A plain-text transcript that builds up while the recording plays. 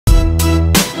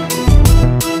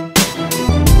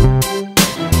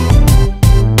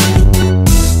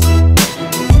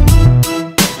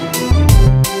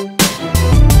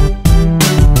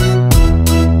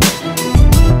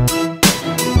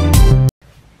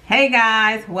Hey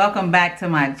guys, welcome back to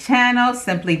my channel,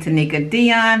 Simply Tanika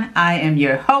Dion. I am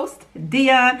your host,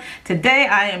 Dion. Today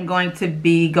I am going to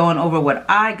be going over what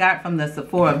I got from the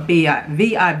Sephora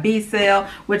VIB sale,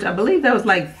 which I believe that was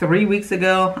like 3 weeks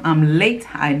ago. I'm late,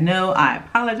 I know, I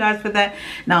apologize for that.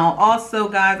 Now also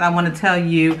guys, I want to tell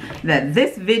you that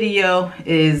this video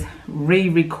is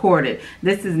re-recorded.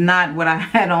 This is not what I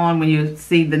had on when you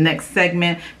see the next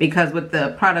segment, because with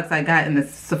the products I got in the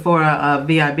Sephora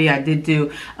VIB, I did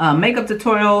do a makeup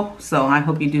tutorial, so I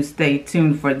hope you do stay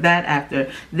tuned for that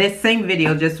after this same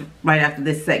video, just right after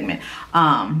this segment.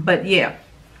 But yeah,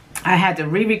 I had to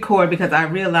re-record because I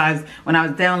realized when I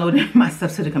was downloading my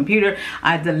stuff to the computer,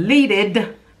 I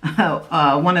deleted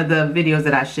one of the videos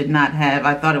that I should not have.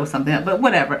 I thought it was something else, but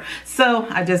whatever. So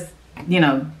I just,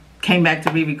 came back to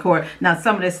re-record. Now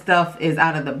some of this stuff is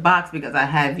out of the box because I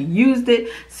have used it,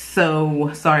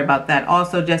 so sorry about that.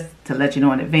 Also, just to let you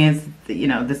know in advance,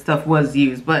 this stuff was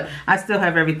used, but I still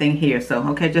have everything here. So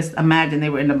okay, just imagine they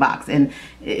were in the box, and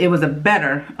it was a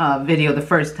better video the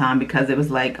first time because it was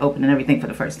like opening everything for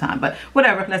the first time, but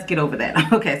whatever, let's get over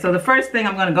that. Okay, so the first thing,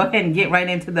 I'm going to go ahead and get right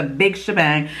into the big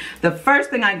shebang. The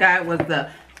first thing I got was the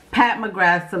Pat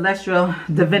McGrath Celestial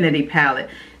Divinity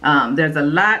palette. There's a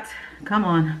lot, come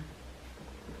on.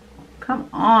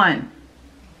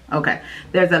 Okay,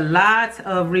 there's a lot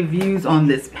of reviews on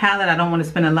this palette. I don't want to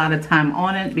spend a lot of time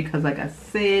on it because, like I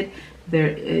said, there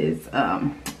is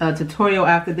a tutorial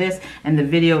after this, and the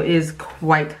video is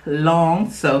quite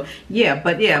long. So yeah,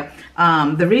 but yeah,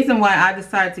 the reason why I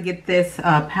decided to get this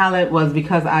palette was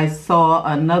because I saw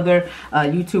another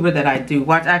YouTuber that I do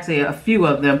watch, actually a few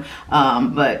of them,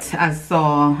 but I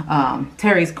saw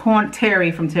Terry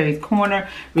from Terry's Corner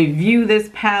review this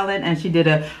palette, and she did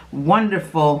a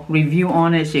wonderful review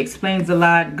on it. She explains a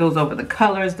lot, goes over the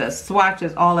colors, the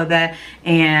swatches, all of that,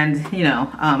 and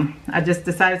I just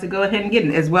decided to go ahead and get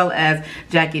it, as well as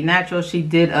Jackie Natural. She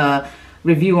did a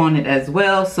review on it as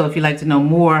well. So if you'd like to know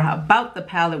more about the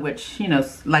palette, which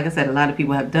like I said, a lot of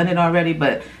people have done it already,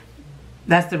 but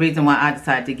that's the reason why I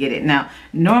decided to get it. Now,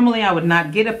 normally I would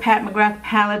not get a Pat McGrath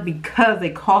palette because they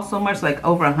cost so much, like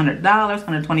over $100,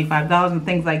 $125 and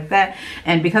things like that.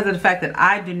 And because of the fact that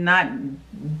I do not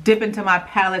dip into my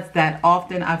palettes that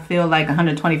often, I feel like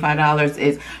 $125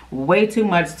 is way too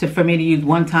much for me to use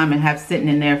one time and have sitting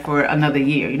in there for another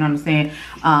year. You know what I'm saying?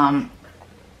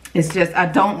 It's just, I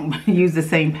don't use the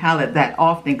same palette that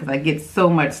often because I get so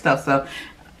much stuff. So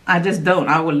I just don't.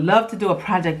 I would love to do a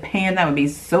project pan. That would be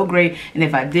so great. And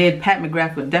if I did, Pat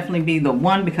McGrath would definitely be the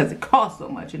one because it costs so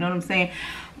much. You know what I'm saying?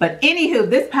 But anywho,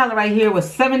 this palette right here was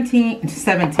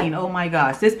 $17. Oh my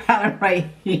gosh, this palette right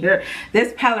here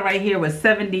was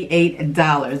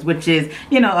 $78, which is,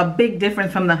 a big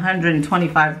difference from the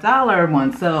 $125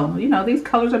 one. So, these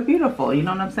colors are beautiful. You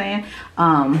know what I'm saying?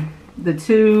 The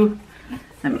two,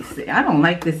 let me see, I don't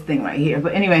like this thing right here,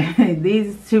 but anyway,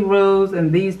 these two rows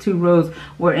and these two rows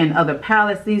were in other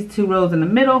palettes. These two rows in the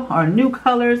middle are new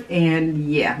colors,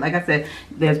 and yeah, like I said,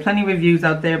 there's plenty of reviews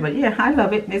out there, but yeah, I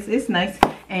love it. It's nice,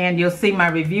 and you'll see my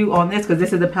review on this because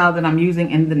this is the palette that I'm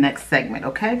using in the next segment.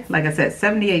 Okay, like I said,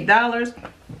 $78.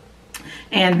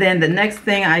 And then the next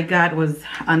thing I got was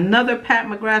another Pat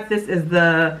McGrath. This is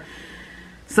the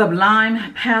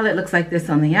Sublime palette. Looks like this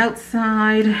on the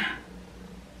outside.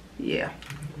 Yeah,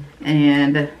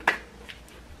 and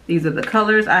these are the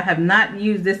colors. I have not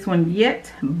used this one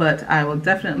yet, but I will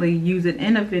definitely use it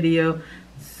in a video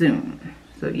soon.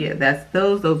 So yeah, that's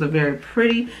those are very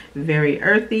pretty, very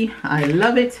earthy. I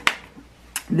love it.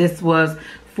 This was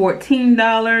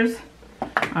 $14.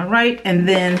 All right, and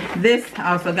then this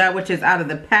I also got, which is out of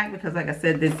the pack because, like I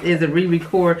said, this is a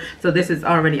re-record, so this is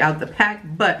already out the pack.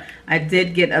 But I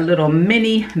did get a little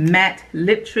mini matte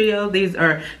lip trio. These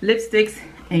are lipsticks,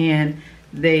 and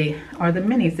they are the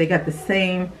minis. They got the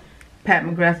same Pat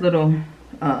McGrath little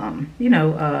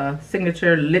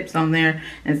signature lips on there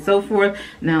and so forth.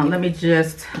 Now let me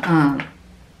just go,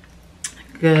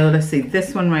 let's see,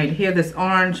 this one right here, this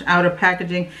orange outer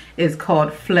packaging is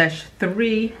called Flesh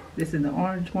 3. This is the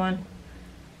orange one.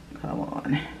 Come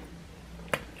on,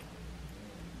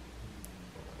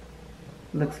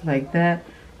 looks like that.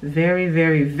 Very,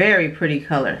 very, very pretty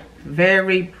color,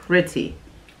 very pretty.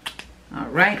 All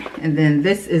right, and then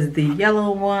this is the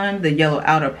yellow one. The yellow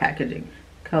outer packaging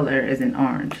color is in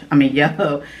orange,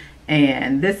 yellow.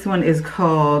 And this one is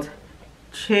called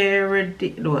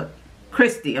Christy,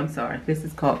 I'm sorry. This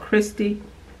is called Christy.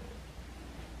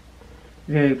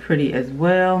 Very pretty as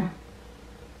well.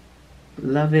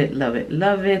 Love it, love it,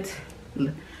 love it.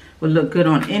 Will look good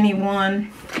on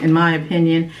anyone, in my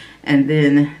opinion. And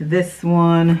then this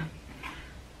one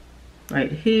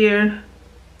right here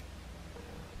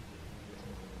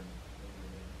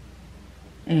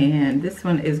And this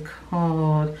one is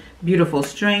called Beautiful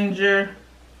Stranger.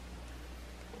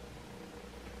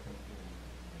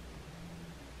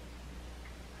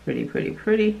 Pretty, pretty,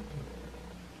 pretty.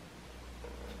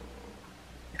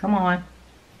 Come on.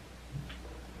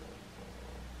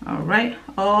 All right,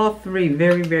 all three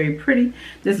very, very pretty.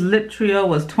 This lip trio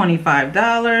was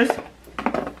 $25.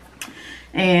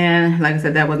 And like I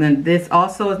said, that wasn't, this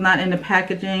also is not in the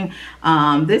packaging.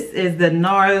 This is the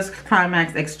Nars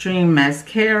Climax Extreme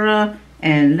Mascara.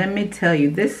 And let me tell you,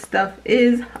 this stuff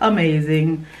is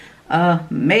amazing.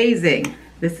 Amazing.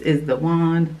 This is the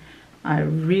wand. I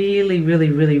really, really,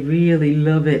 really, really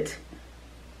love it.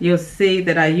 You'll see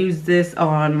that I use this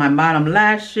on my bottom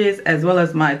lashes as well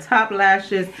as my top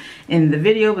lashes in the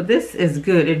video, but this is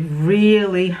good. It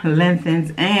really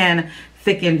lengthens and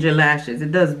thickens your lashes.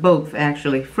 It does both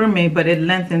actually for me, but it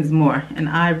lengthens more, and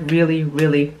I really,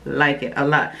 really like it a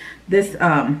lot. This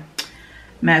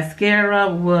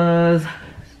mascara was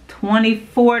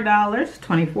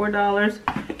 $24.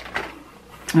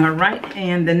 All right,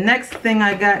 and the next thing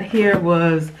I got here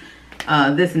was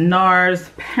this Nars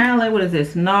palette. What is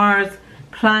this? Nars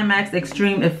Climax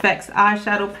Extreme Effects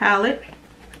eyeshadow palette.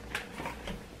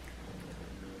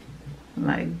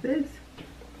 Like this.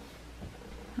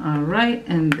 All right,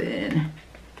 and then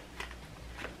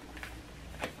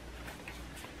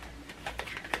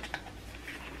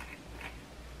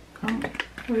come on,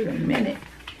 wait a minute.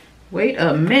 Wait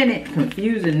a minute,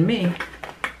 confusing me.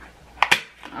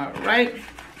 All right.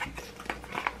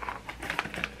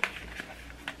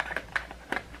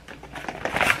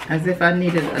 As if I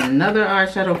needed another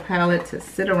eyeshadow palette to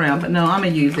sit around, but no, I'm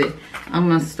gonna use it. I'm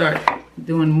gonna start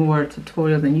doing more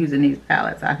tutorials and using these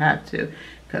palettes. I have to,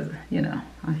 because you know,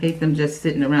 I hate them just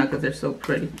sitting around because they're so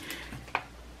pretty.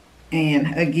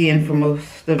 And again, for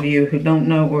most of you who don't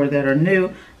know or that are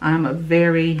new, I'm a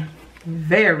very,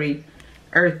 very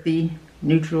earthy,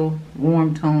 neutral,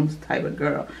 warm tones type of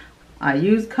girl. I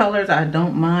use colors. I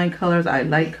don't mind colors. I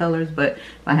like colors, but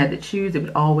if I had to choose, it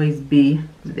would always be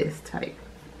this type.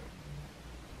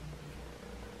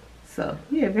 So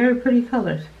yeah, very pretty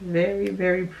colors. Very,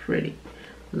 very pretty.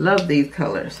 Love these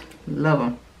colors. Love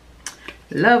them.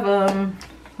 Love them.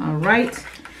 All right.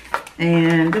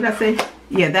 And did I say?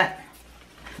 Yeah,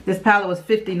 this palette was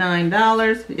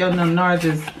 $59. Y'all know Nars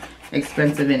is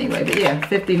expensive anyway. But yeah,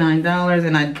 $59.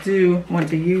 And I do want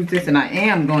to use this, and I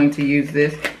am going to use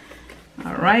this.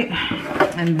 All right.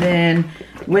 And then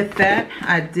with that,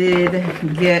 I did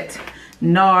get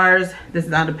Nars. This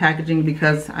is out of packaging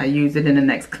because I use it in the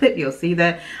next clip. You'll see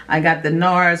that. I got the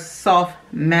Nars Soft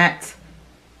Matte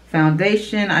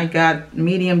Foundation. I got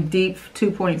Medium Deep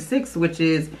 2.6, which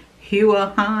is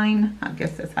Hiiiii. I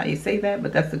guess that's how you say that,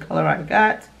 but that's the color I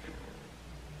got.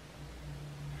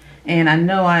 And I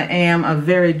know I am a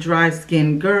very dry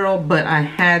skinned girl, but I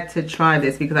had to try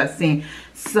this because I've seen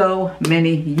so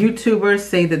many YouTubers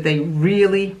say that they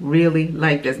really, really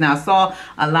like this. Now I saw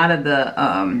a lot of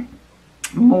the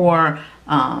more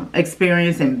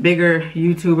experienced and bigger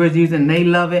YouTubers using, they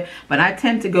love it, but I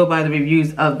tend to go by the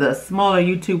reviews of the smaller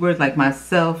YouTubers like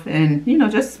myself, and you know,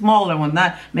 just smaller ones,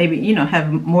 not maybe, you know,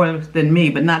 have more than me,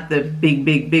 but not the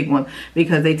big ones,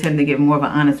 because they tend to give more of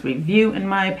an honest review in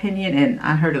my opinion, and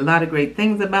I heard a lot of great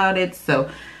things about it, so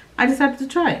I decided to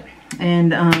try it.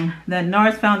 And that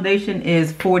Nars foundation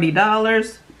is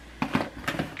 $40.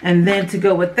 And then to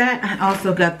go with that, I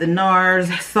also got the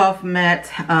Nars Soft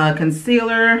Matte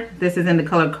Concealer. This is in the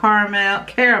color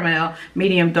Caramel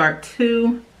Medium Dark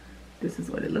 2. This is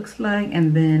what it looks like.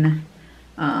 And then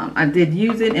I did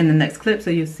use it in the next clip, so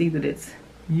you'll see that it's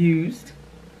used.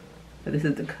 But this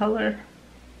is the color.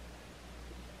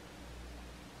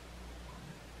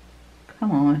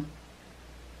 Come on.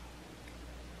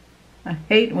 I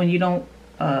hate when you don't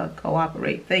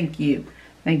cooperate. Thank you.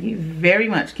 Thank you very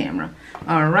much, camera.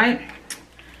 All right.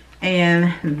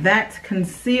 And that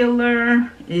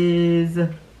concealer is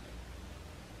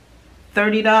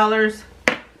 $30.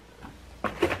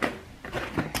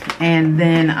 And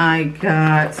then I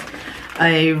got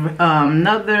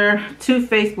another Too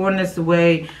Faced Born This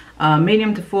Way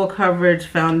medium to full coverage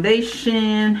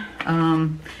foundation.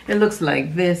 It looks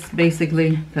like this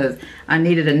basically because I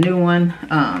needed a new one.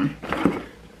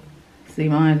 See,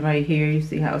 mine's right here. You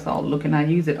see how it's all looking. I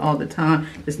use it all the time.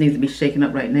 This needs to be shaken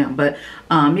up right now. But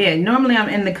yeah, normally I'm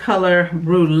in the color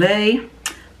Brulee.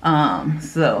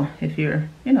 So if you're,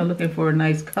 you know, looking for a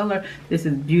nice color, this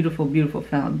is beautiful, beautiful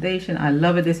foundation. I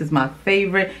love it. This is my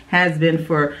favorite. Has been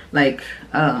for like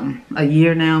a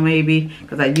year now maybe,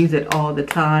 because I use it all the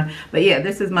time. But yeah,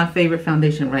 this is my favorite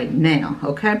foundation right now.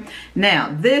 Okay,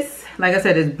 now this, like I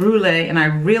said, is Brulee, and I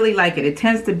really like it. It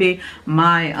tends to be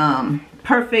my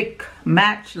perfect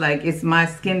match, like it's my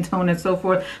skin tone and so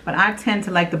forth, but I tend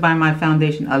to like to buy my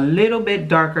foundation a little bit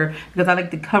darker because I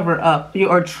like to cover up,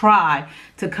 or try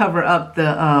to cover up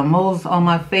the moles on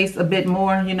my face a bit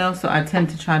more, you know, so I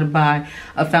tend to try to buy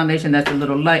a foundation that's a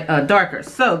little light, darker.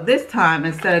 So this time,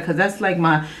 instead of, because that's like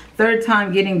my third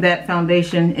time getting that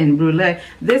foundation in Brulee,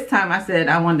 this time I said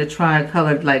I wanted to try a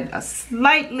color like a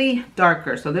slightly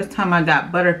darker. So this time I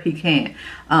got Butter Pecan.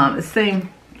 The same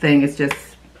thing, it's just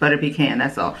Butter Pecan,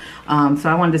 that's all. So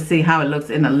I wanted to see how it looks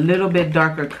in a little bit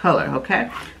darker color,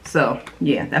 okay? So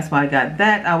yeah, that's why I got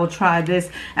that. I will try this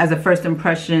as a first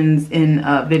impressions in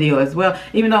video as well,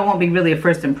 even though it won't be really a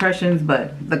first impressions,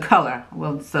 but the color,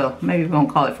 well, so maybe we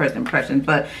won't call it first impressions,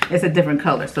 but it's a different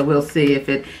color, so we'll see if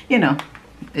it, you know,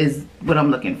 is what I'm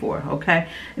looking for, okay?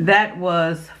 That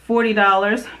was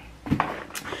 $40.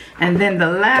 And then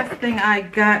the last thing I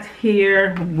got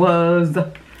here was,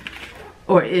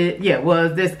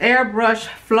 was this Airbrush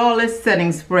Flawless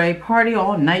Setting Spray Party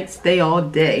All Night, Stay All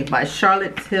Day by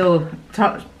Charlotte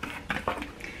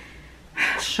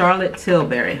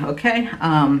Tilbury, okay?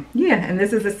 Yeah, and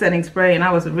this is a setting spray, and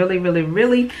I was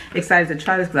really excited to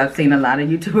try this because I've seen a lot of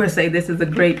YouTubers say this is a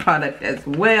great product as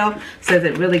well. Says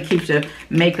it really keeps your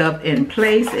makeup in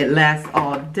place. It lasts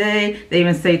all day. They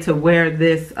even say to wear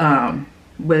this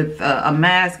with a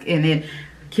mask, and it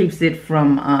keeps it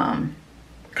from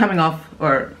coming off,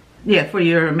 or yeah, for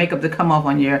your makeup to come off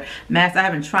on your mask. I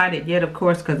haven't tried it yet, of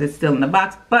course, because it's still in the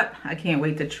box, but I can't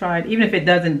wait to try it. Even if it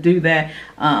doesn't do that,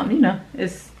 you know,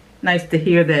 it's nice to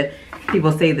hear that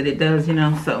people say that it does, you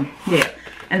know, so yeah.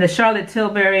 And the Charlotte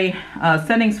Tilbury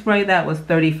setting spray, that was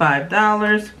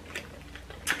 $35.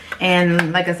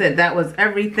 And like I said, that was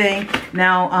everything.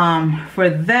 Now, for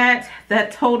that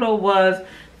total was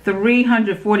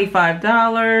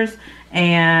 $345.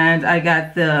 And I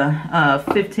got the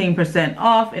 15%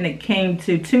 off, and it came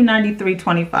to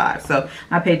 $293.25. So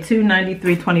I paid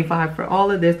 $293.25 for all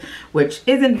of this, which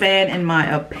isn't bad in my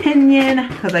opinion,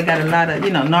 because I got a lot of, you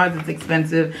know, Nars is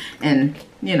expensive and,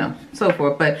 you know, so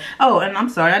forth. But oh, and I'm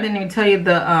sorry, I didn't even tell you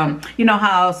the you know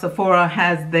how Sephora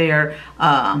has their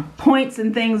points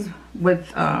and things with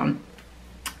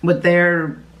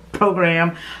their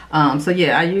program. So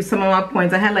yeah, I used some of my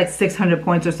points. I had like 600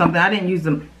 points or something. I didn't use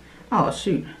them. Oh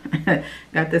shoot,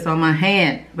 got this on my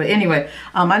hand. But anyway,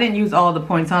 I didn't use all the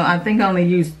points. I think I only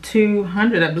used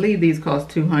 200. I believe these cost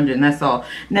 200, and that's all.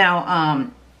 Now,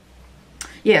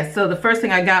 yeah, so the first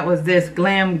thing I got was this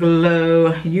Glam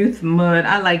Glow Youth Mud.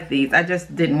 I like these. I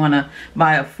just didn't want to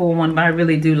buy a full one, but I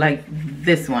really do like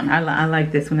this one. I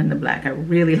like this one in the black. I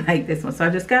really like this one. So I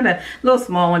just got a little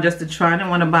small one just to try. I didn't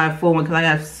want to buy a full one because I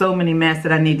have so many masks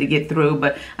that I need to get through,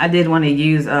 but I did want to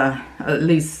use at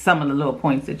least some of the little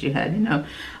points that you had, you know.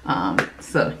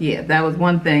 So yeah, that was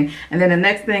one thing. And then the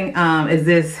next thing is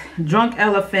this Drunk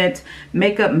Elephant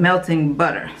Makeup Melting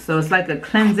Butter. So it's like a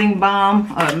cleansing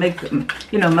balm,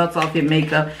 you know, melts off your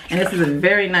makeup. And this is a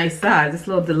very nice size. This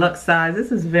little deluxe size.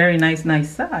 This is very nice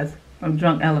size from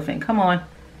Drunk Elephant. Come on.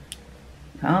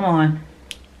 Come on.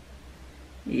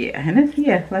 Yeah, and it's,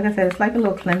 yeah, like I said, it's like a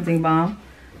little cleansing balm.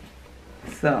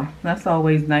 So that's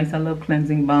always nice. I love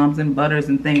cleansing balms and butters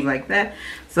and things like that.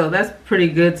 So that's pretty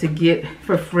good to get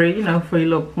for free, you know, for your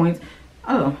little points.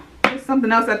 Oh, there's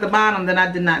something else at the bottom that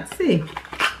I did not see.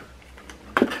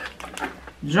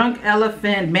 Drunk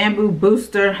Elephant Bamboo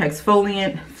Booster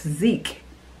Exfoliant Physique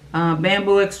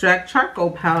Bamboo Extract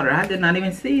Charcoal Powder. I did not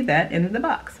even see that in the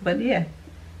box, but yeah.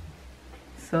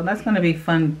 So that's going to be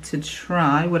fun to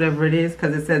try, whatever it is,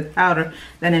 because it says powder.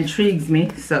 That intrigues me.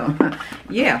 So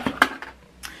yeah.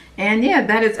 And yeah,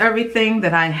 that is everything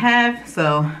that I have.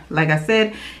 So like I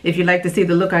said, if you'd like to see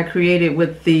the look I created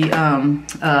with the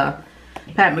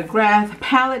Pat Mcgrath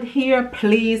palette here,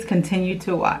 please continue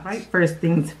to watch. Right, first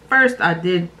things first, I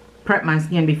did prep my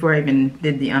skin before I even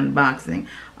did the unboxing,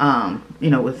 you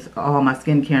know, with all my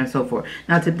skincare and so forth.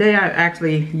 Now today I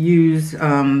actually used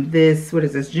this, what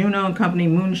is this, Juno & Company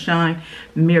Moonshine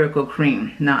Miracle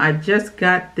Cream. Now I just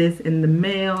got this in the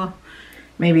mail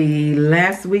maybe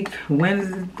last week,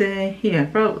 Wednesday, yeah,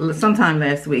 sometime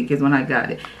last week is when I got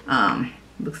it.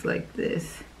 Looks like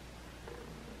this.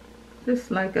 Just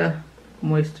like a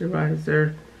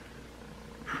moisturizer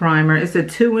primer. It's a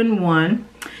 2-in-1,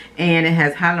 and it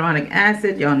has hyaluronic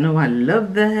acid. Y'all know I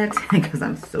love that because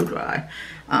I'm so dry.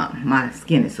 My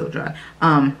skin is so dry.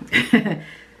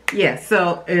 Yeah,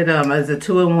 so it is a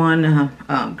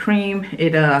 2-in-1 cream.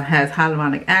 It has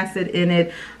hyaluronic acid in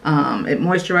it. It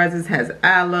moisturizes, has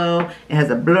aloe. It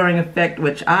has a blurring effect,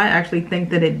 which I actually think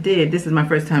that it did. This is my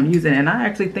first time using it, and I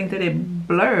actually think that it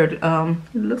blurred.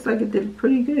 It looks like it did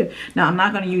pretty good. Now, I'm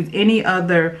not going to use any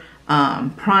other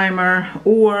primer,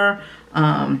 or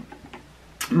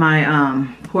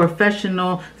my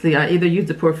Professional. See, I either use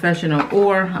the Professional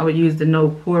or I would use the No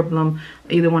Problem.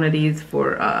 Either one of these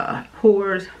for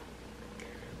pores.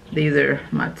 These are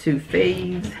my two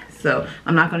faves. So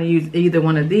I'm not going to use either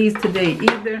one of these today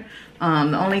either.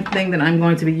 The only thing that I'm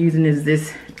going to be using is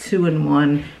this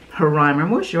 2-in-1 primer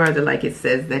moisturizer, like it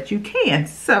says that you can.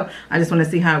 So I just want to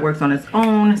see how it works on its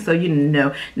own, so you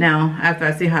know. Now after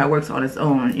I see how it works on its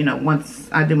own, you know, once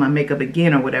I do my makeup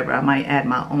again or whatever, I might add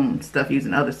my own stuff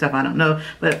using other stuff, I don't know.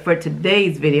 But for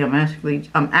today's video,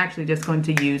 I'm actually just going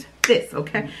to use this.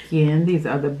 Okay, again, these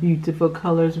are the beautiful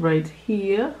colors right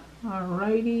here.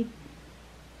 Alrighty,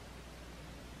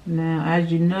 now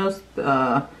as you know,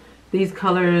 these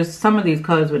colors, some of these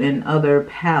colors were in other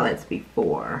palettes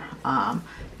before.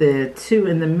 The two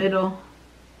in the middle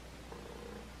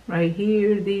right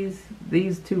here, these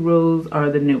two rows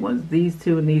are the new ones. These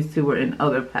two and these two were in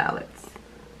other palettes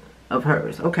of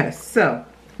hers. Okay, so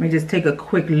let me just take a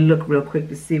quick look real quick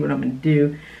to see what I'm gonna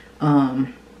do.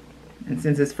 And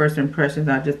since it's first impressions,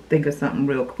 I'll just think of something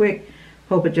real quick.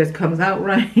 Hope it just comes out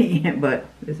right. But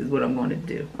this is what I'm going to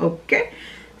do. Okay,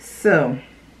 so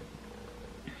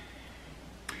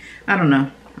I don't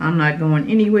know, I'm not going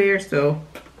anywhere, so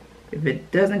if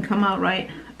it doesn't come out right,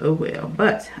 oh well.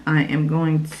 But I am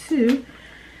going to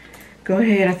go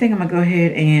ahead, I think I'm gonna go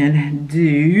ahead and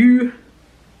do,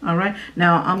 all right,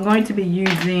 now I'm going to be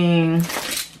using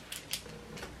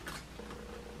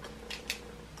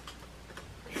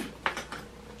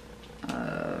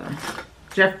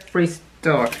Jeffree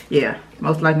Star. Yeah,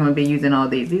 most likely I'm gonna be using all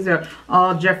these. These are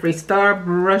all Jeffree Star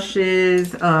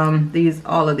brushes. These,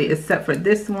 all of these except for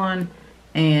this one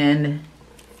and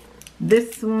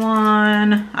this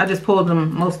one. I just pulled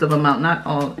them, most of them out, not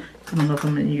all. I don't know if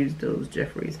I'm gonna use those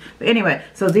Jeffrees, but anyway,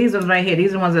 so these ones right here,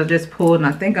 these are the ones I just pulled, and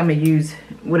I think I'm gonna use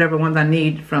whatever ones I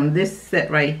need from this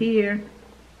set right here.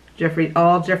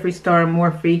 All Jeffree Star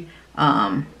Morphe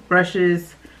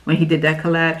brushes when he did that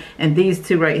collab, and these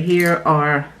two right here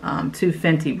are two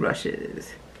Fenty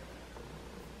brushes.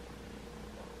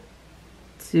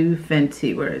 Two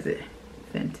Fenty, where is it?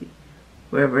 Fenty,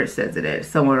 wherever it says it at,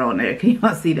 somewhere on there. Can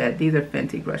y'all see that? These are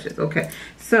Fenty brushes. Okay,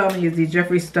 so I'm gonna use these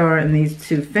Jeffree Star and these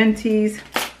two Fenties.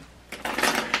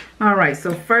 All right,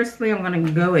 so firstly I'm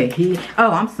gonna go ahead. Oh,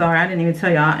 I'm sorry, I didn't even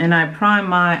tell y'all. And I prime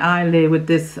my eyelid with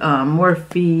this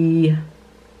Morphe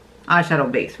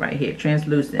eyeshadow base right here,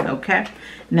 translucent. Okay,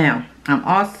 now I'm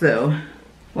also,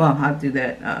 well, I'll do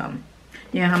that.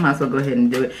 Yeah, I might as well go ahead and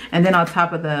do it. And then on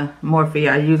top of the Morphe,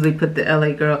 I usually put the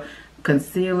LA Girl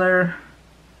concealer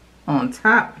on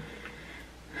top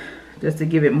just to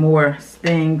give it more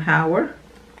staying power.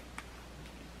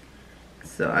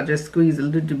 So I just squeeze a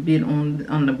little bit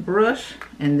on the brush,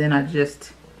 and then I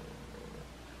just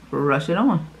brush it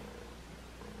on.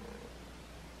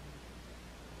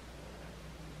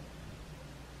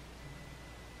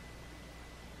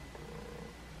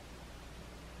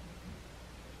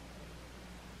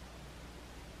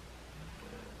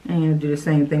 And do the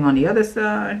same thing on the other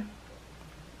side.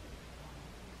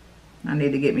 I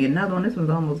need to get me another one. This one's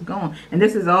almost gone. And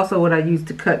this is also what I use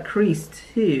to cut crease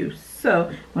too.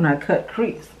 So when I cut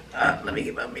crease, let me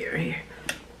get my mirror here.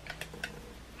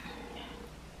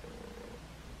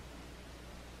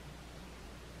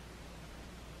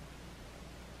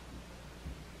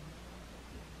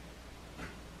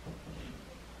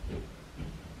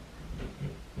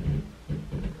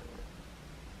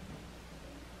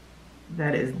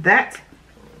 That is that.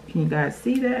 Can you guys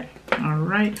see that? All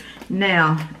right,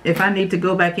 now if I need to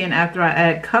go back in after I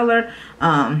add color,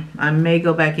 I may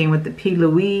go back in with the P.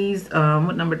 Louise.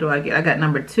 What number do I get? I got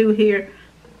number 2 here.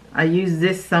 I use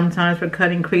this sometimes for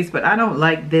cutting crease, but I don't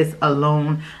like this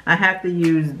alone. I have to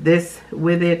use this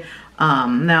with it.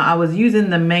 Now I was using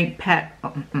the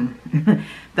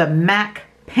the MAC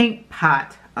Paint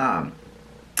Pot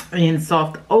in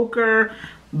soft ochre,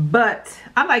 but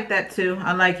I like that too.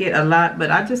 I like it a lot,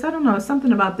 but I don't know,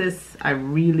 something about this I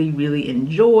really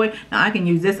enjoy. Now I can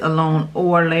use this alone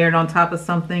or layered on top of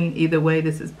something. Either way,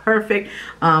 this is perfect.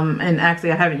 And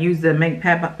actually I haven't used the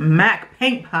MAC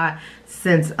Paint Pot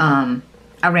since I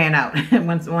ran out.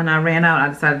 When I ran out, I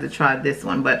decided to try this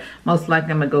one, but most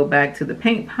likely I'm gonna go back to the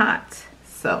Paint Pot.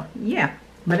 So yeah,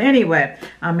 but anyway,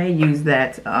 I may use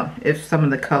that if some of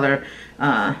the color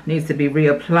needs to be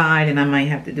reapplied, and I might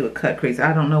have to do a cut crease.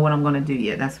 I don't know what I'm going to do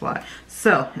yet, that's why.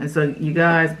 So you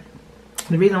guys,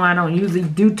 the reason why I don't usually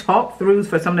do talk throughs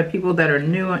for some of the people that are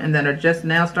new and that are just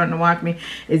now starting to watch me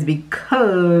is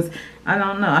because, I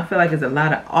don't know, I feel like there's a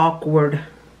lot of awkward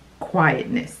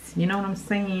quietness. You know what I'm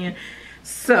saying?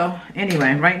 So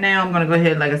anyway, right now I'm going to go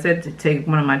ahead, like I said, to take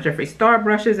one of my Jeffree Star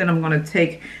brushes, and I'm going to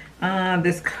take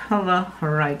this color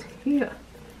right here.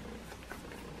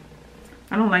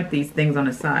 I don't like these things on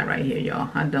the side right here, y'all.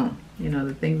 I don't. You know,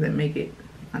 the things that make it,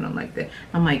 I don't like that.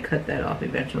 I might cut that off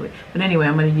eventually. But anyway,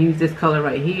 I'm going to use this color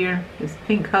right here, this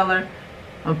pink color.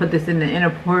 I'm going to put this in the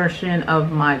inner portion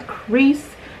of my crease,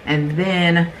 and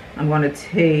then I'm going to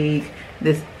take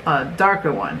this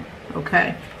darker one,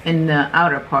 okay, in the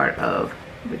outer part of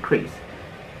the crease.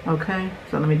 Okay,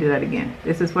 so let me do that again.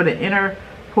 This is for the inner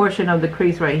portion of the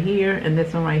crease right here, and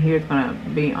this one right here is going to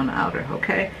be on the outer.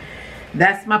 Okay,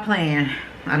 that's my plan.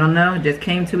 I don't know, it just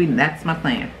came to me. That's my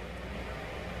plan.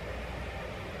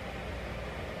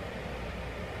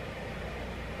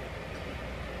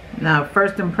 Now,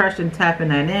 first impression, tapping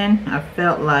that in, I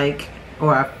felt like,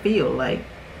 or I feel like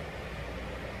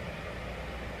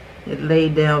it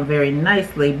laid down very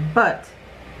nicely, but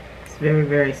it's very,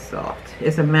 very soft.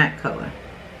 It's a matte color.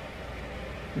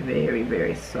 Very,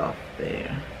 very soft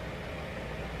there.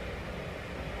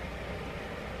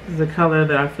 This is a color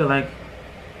that I feel like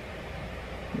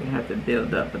we have to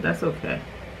build up, but that's okay.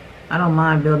 I don't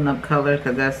mind building up color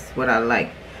because that's what I like.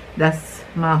 That's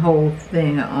my whole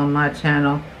thing on my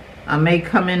channel. I may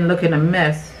come in looking a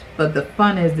mess, but the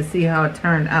fun is to see how it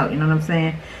turned out. You know what I'm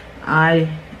saying? I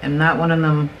am not one of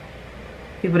them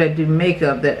people that do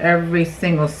makeup that every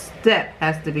single step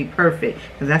has to be perfect,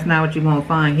 because that's not what you're gonna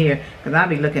find here. Because I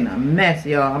be looking a mess,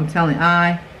 y'all. I'm telling you,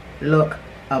 I look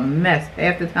a mess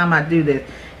half the time I do this,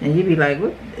 and you be like,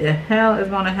 what the hell is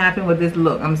gonna happen with this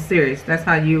look? I'm serious. That's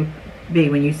how you be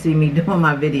when you see me doing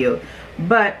my videos.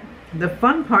 But the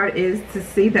fun part is to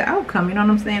see the outcome. You know what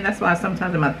I'm saying? That's why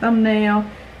sometimes in my thumbnail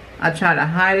I try to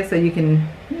hide it so you can,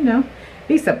 you know,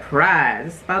 be surprised.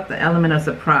 It's about the element of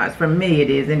surprise. For me it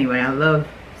is anyway. I love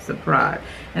surprise.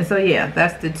 And so yeah,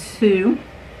 that's the two.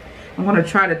 I'm going to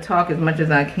try to talk as much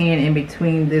as I can in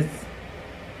between this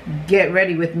get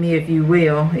ready with me, if you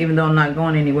will, even though I'm not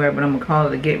going anywhere, but I'm gonna call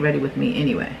it a get ready with me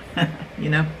anyway. You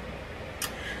know,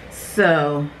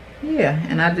 so yeah,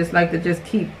 and I just like to just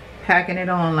keep packing it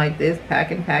on like this,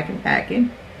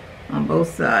 packing on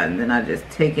both sides, and then I just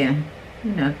take in,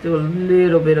 you know, do a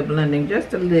little bit of blending,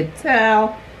 just a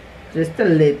little,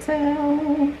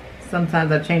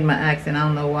 sometimes I change my accent. I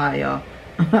don't know why, y'all.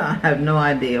 I have no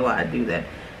idea why I do that.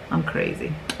 I'm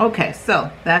crazy. Okay,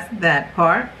 so that's that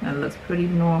part. That looks pretty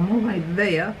normal right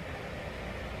there.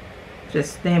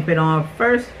 Just stamp it on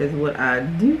first is what I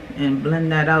do, and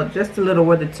blend that out just a little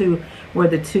where the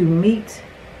two meet.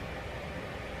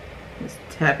 Just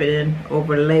tap it in,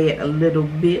 overlay it a little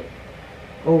bit,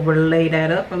 overlay that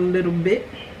up a little bit.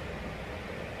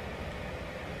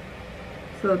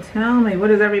 So tell me,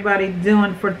 what is everybody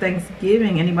doing for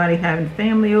Thanksgiving? Anybody having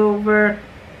family over?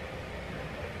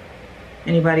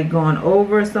 Anybody going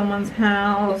over someone's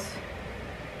house?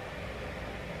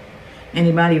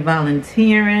 Anybody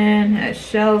volunteering at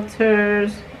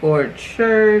shelters or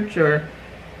church or,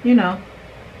 you know,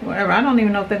 whatever? I don't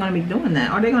even know if they're going to be doing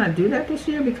that. Are they going to do that this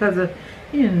year because of,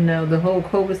 you know, the whole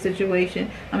COVID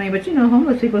situation? I mean, but you know,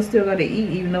 homeless people still got to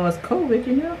eat even though it's COVID,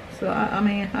 you know? So, I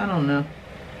mean, I don't know.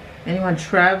 Anyone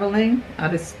traveling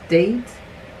out of state?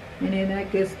 Any of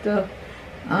that good stuff?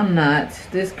 I'm not.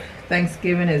 This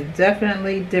Thanksgiving is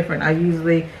definitely different.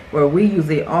 We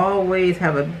usually always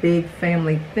have a big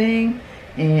family thing,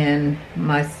 and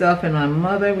myself and my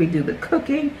mother, we do the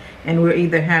cooking, and we'll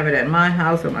either have it at my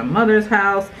house or my mother's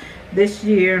house. This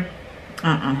year,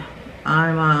 I'm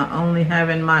only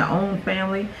having my own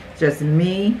family, just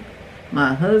me,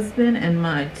 my husband, and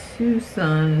my 2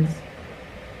 sons.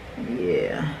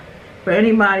 Yeah. For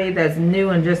anybody that's new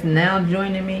and just now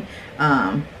joining me,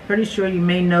 pretty sure you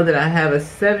may know that I have a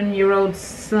 7-year-old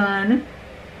son,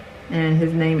 and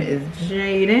his name is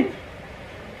Jaden.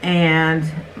 And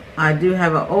I do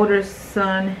have an older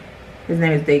son. His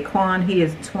name is Daquan. He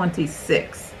is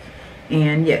 26.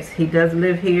 And yes, he does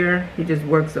live here. He just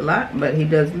works a lot, but he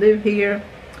does live here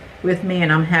with me,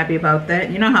 and I'm happy about that.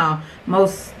 You know how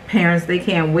most parents, they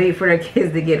can't wait for their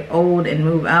kids to get old and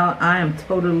move out? I am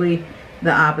totally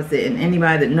the opposite, and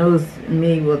anybody that knows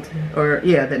me will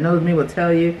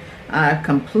tell you I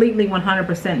completely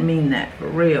 100% mean that, for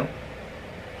real.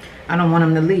 I don't want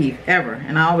him to leave ever,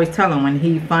 and I always tell him when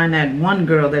he find that one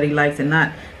girl that he likes, and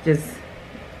not just,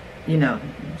 you know,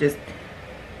 just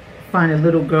finding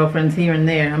little girlfriends here and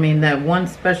there. I mean, that one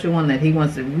special one that he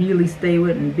wants to really stay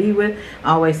with and be with.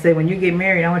 I always say, when you get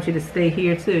married, I want you to stay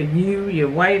here too. You, your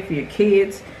wife, your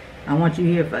kids. I want you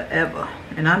here forever.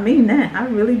 And I mean that. I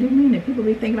really do mean it. People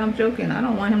be thinking I'm joking. I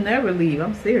don't want him to ever leave.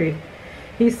 I'm serious.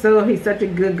 He's such a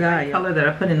good guy. The color that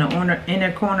I put in the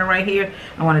inner corner right here,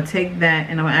 I want to take that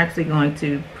and I'm actually going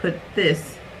to put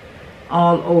this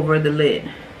all over the lid.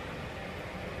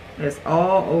 It's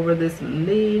all over this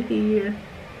lid here.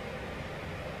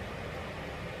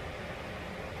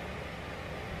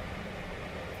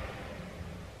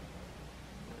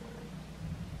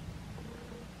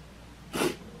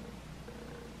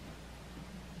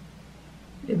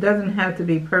 It doesn't have to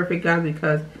be perfect, guys,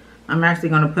 because I'm actually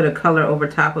going to put a color over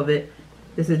top of it.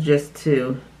 This is just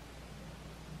to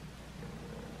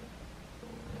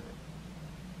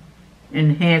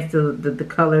enhance the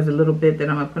colors a little bit that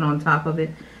I'm going to put on top of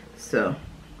it. So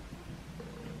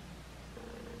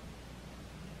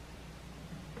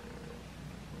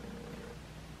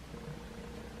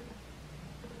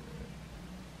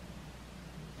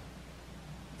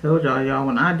told y'all,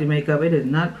 when I do makeup, it is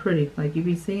not pretty. Like you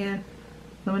be seeing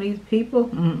some of these people,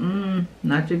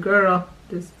 not your girl.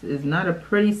 This is not a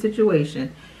pretty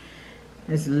situation.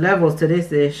 There's levels to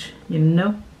this ish, you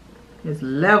know? There's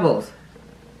levels.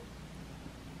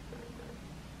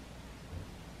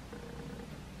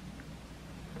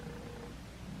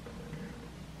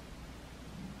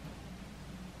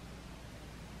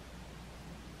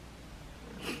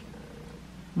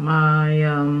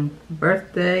 My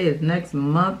birthday is next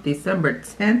month, December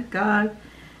 10th, guys.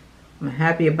 I'm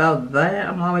happy about that.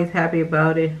 I'm always happy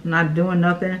about it. I'm not doing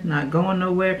nothing, not going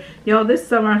nowhere. Yo, this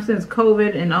summer, since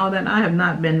COVID and all that, I have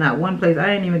not been not one place. I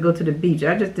didn't even go to the beach.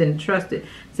 I just didn't trust it.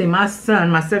 See, my son,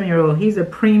 my 7-year-old, he's a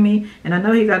preemie, and I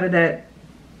know he's out of that,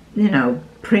 you know,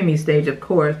 preemie stage, of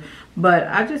course. But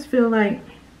I just feel like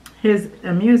his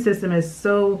immune system is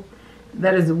so,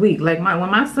 that is weak. Like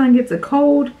when my son gets a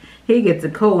cold, he gets a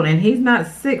cold, and he's not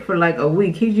sick for like a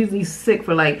week. He's usually sick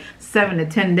for like 7 to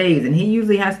 10 days, and he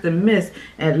usually has to miss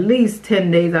at least 10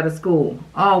 days out of school.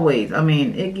 Always. I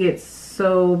mean, it gets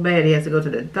so bad. He has to go to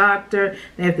the doctor.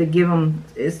 They have to give him,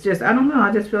 it's just, I don't know.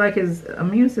 I just feel like his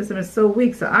immune system is so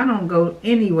weak, so I don't go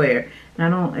anywhere. And I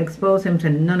don't expose him to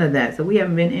none of that. So we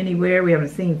haven't been anywhere. We haven't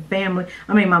seen family.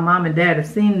 I mean, my mom and dad have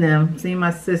seen them, seen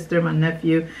my sister, my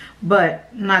nephew,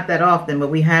 but not that often. But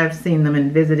we have seen them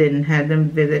and visited and had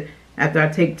them visit after I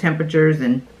take temperatures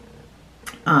and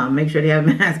make sure they have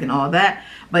a mask and all that.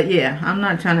 But yeah, I'm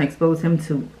not trying to expose him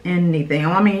to anything.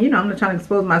 I mean, you know, I'm not trying to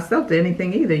expose myself to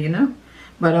anything either, you know.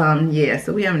 But yeah,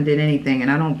 so we haven't did anything,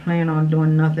 and I don't plan on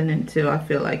doing nothing until I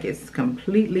feel like it's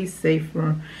completely safe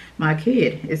for my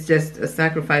kid. It's just a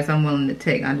sacrifice I'm willing to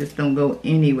take. I just don't go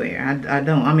anywhere. I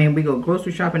don't. I mean, we go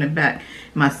grocery shopping and back.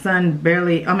 My son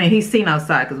barely, I mean, he's seen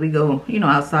outside because we go, you know,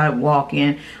 outside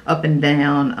walking up and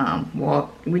down,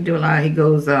 walk. We do a lot. He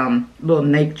goes little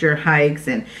nature hikes,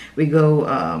 and we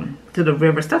go to the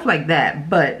river, stuff like that,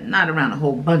 but not around a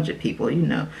whole bunch of people, you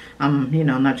know. You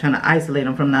know, I'm not trying to isolate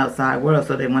him from the outside world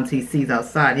so that once he sees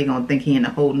outside, he gonna think he in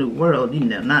a whole new world, you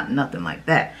know, nothing like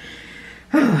that.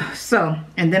 So,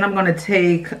 and then I'm gonna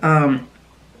take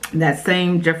that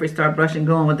same Jeffree Star brush and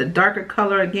go in with the darker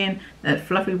color again, that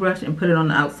fluffy brush, and put it on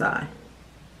the outside.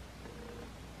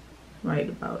 Right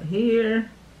about here.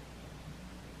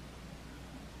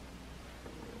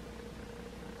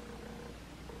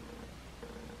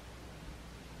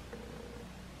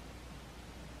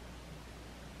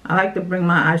 I like to bring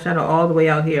my eyeshadow all the way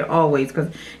out here always, because,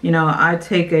 you know, I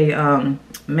take a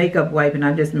makeup wipe and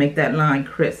I just make that line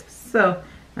crisp. So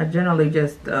I generally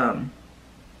just bring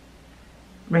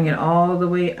it all the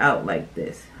way out like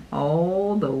this.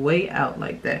 All the way out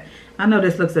like that. I know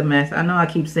this looks a mess. I know I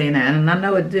keep saying that, and I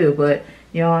know it do, but,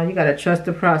 y'all, you got to trust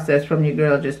the process from your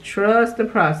girl. Just trust the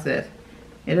process.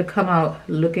 It'll come out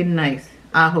looking nice,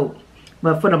 I hope.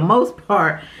 But for the most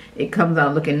part, it comes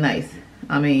out looking nice.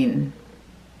 I mean,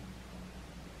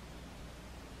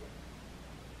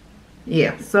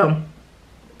 yeah, so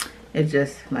it's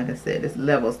just, like I said, it's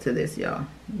levels to this, y'all.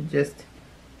 Just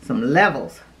some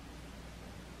levels.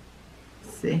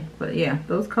 See, but yeah,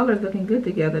 those colors looking good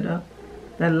together though.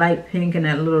 That light pink and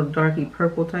that little darky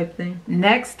purple type thing.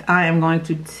 Next, I am going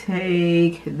to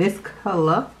take this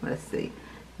color. Let's see,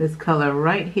 this color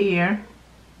right here,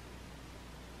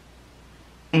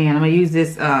 and I'm gonna use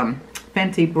this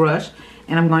Fenty brush,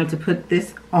 and I'm going to put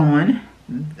this on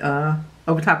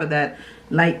over top of that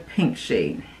light pink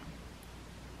shade.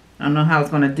 I don't know how it's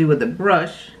going to do with the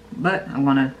brush, but I'm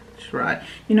going to try.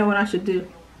 You know what I should do? I'm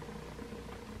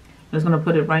just going to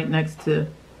put it right next to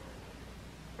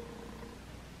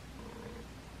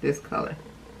this color,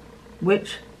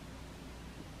 which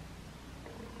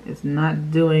is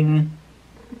not doing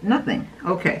nothing.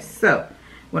 Okay, so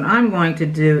what I'm going to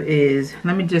do is,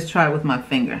 let me just try it with my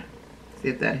finger, see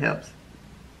if that helps.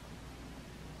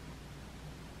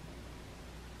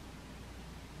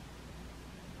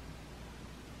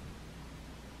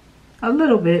 a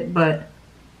little bit, but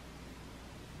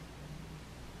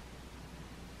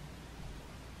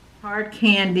hard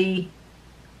candy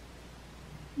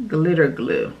glitter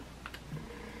glue.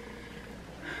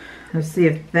 Let's see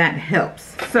if that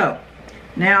helps. So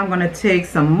now I'm going to take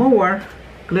some more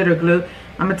glitter glue.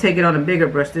 I'm going to take it on a bigger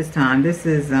brush this time. This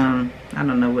is I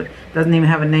don't know what, doesn't even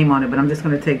have a name on it, but I'm just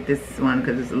going to take this one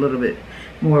because it's a little bit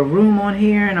more room on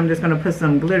here, and I'm just going to put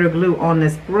some glitter glue on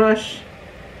this brush.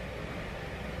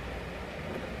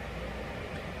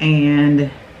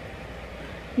 And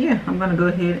yeah, I'm going to go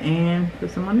ahead and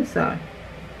put some on this side.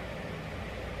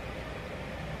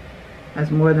 That's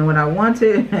more than what I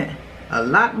wanted. A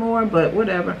lot more, but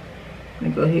whatever. Let me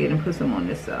go ahead and put some on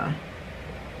this side.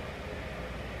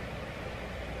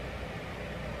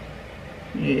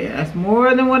 Yeah, that's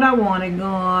more than what I wanted,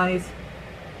 guys.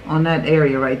 On that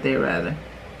area right there, rather.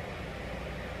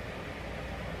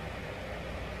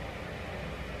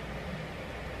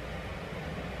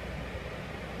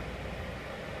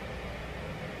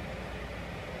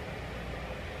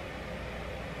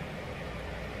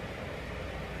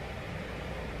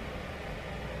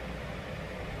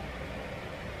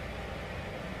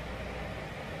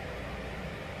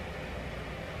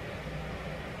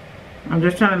 I'm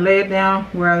just trying to lay it down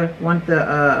where I want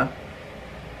the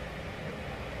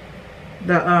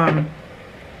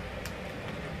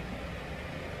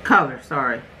color,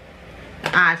 sorry, the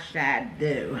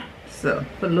eyeshadow. So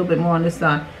put a little bit more on this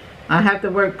side. I have to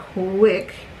work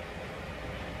quick.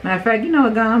 Matter of fact, you know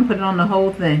what, guys, I'm putting on the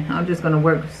whole thing. I'm just gonna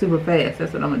work super fast.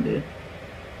 That's what I'm gonna do.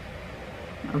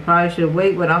 I probably should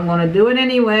wait, but I'm gonna do it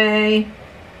anyway.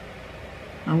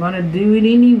 I'm gonna do it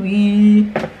anyway.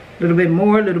 A little bit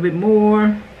more, a little bit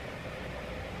more.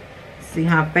 See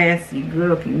how fast your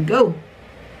girl can go.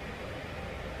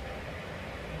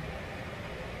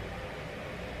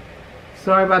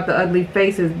 Sorry about the ugly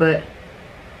faces, but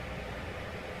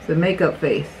it's a makeup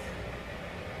face.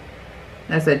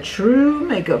 That's a true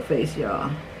makeup face,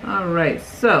 y'all. Alright,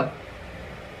 so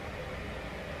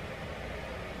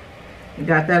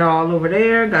got that all over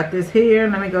there. Got this here.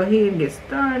 Let me go ahead and get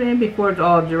started before it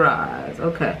all dries.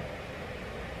 Okay.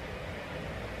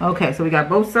 Okay, so we got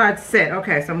both sides set.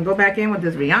 Okay, so I'm going to go back in with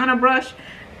this Rihanna brush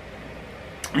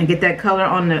and get that color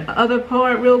on the other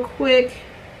part real quick.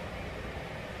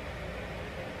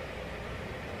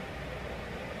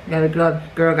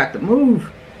 Girl got to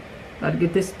move. Got to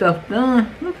get this stuff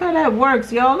done. Look how that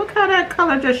works, y'all. Look how that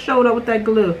color just showed up with that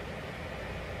glue.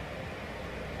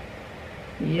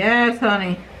 Yes,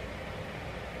 honey.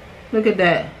 Look at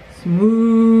that.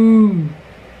 Smooth.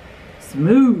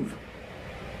 Smooth.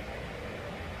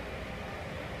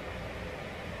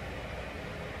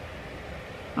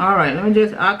 Alright, let me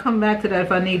just, I'll come back to that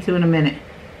if I need to in a minute.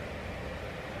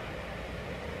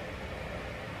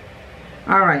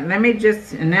 Alright, let me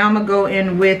just, and now I'm going to go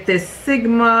in with this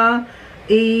Sigma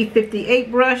E58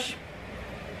 brush.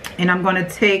 And I'm going to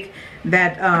take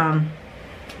that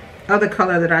other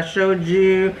color that I showed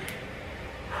you.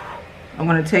 I'm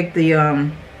going to take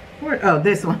the,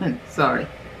 this one, sorry.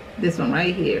 This one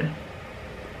right here.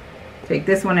 Take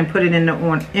this one and put it in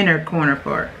the inner corner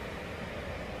part.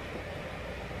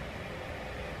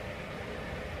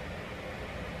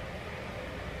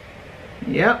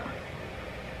 Yep.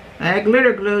 That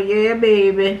glitter glue, yeah,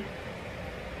 baby.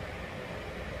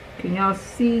 Can y'all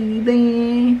see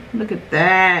that? Look at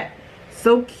that.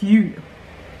 So cute.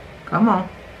 Come on.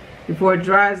 Before it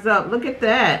dries up. Look at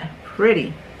that.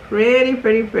 Pretty. Pretty,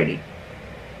 pretty, pretty.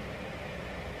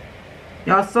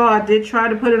 Y'all saw I did try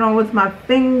to put it on with my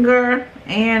finger.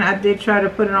 And I did try to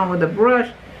put it on with a brush.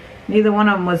 Neither one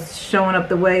of them was showing up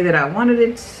the way that I wanted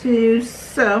it to.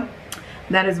 So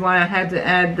that is why I had to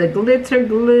add the glitter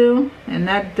glue, and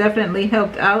that definitely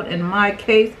helped out in my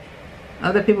case.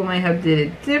 Other people may have did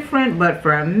it different, but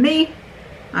for me,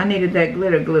 I needed that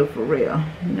glitter glue for real.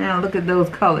 Now look at those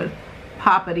colors.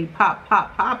 Poppity pop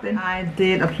pop popping. I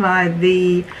did apply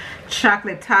the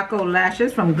chocolate taco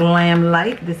lashes from Glam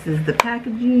Light. This is the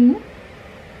packaging.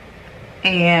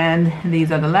 And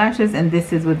these are the lashes, and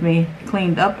this is with me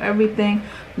cleaned up everything.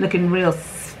 Looking real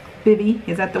spivvy.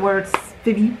 Is that the word?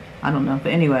 Spivvy? I don't know,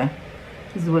 but anyway,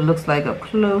 this is what it looks like up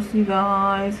close, you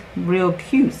guys. Real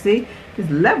cute, see? There's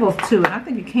levels to it. I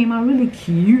think it came out really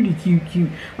cute.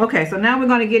 Okay, so now we're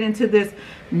going to get into this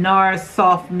Nars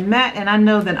Soft Matte, and I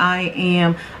know that I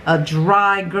am a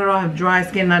dry girl. I have dry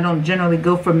skin, and I don't generally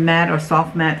go for matte or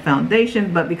soft matte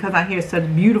foundation, but because I hear such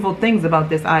beautiful things about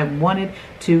this, I wanted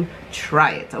to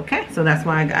try it. Okay, so that's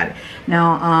why I got it.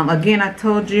 Now again, I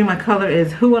told you my color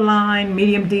is Hiiiii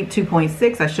Medium Deep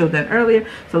 2.6. I showed that earlier,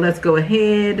 so let's go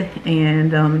ahead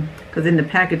and because in the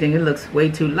packaging it looks way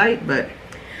too light, but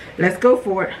let's go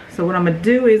for it. So what I'm gonna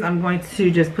do is I'm going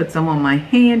to just put some on my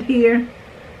hand here,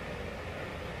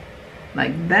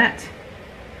 like that.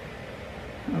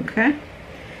 Okay,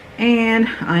 and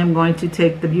I'm going to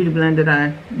take the beauty blend that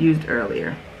I used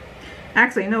earlier.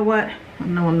 Actually, you know what?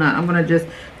 No, I'm not. I'm gonna just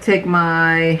take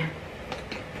my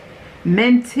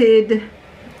Mented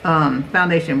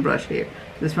foundation brush here.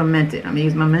 This is from Mented. I'm gonna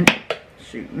use my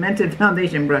Mented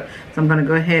foundation brush. So I'm gonna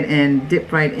go ahead and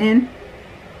dip right in,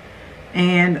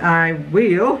 and I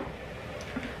will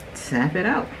tap it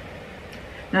out.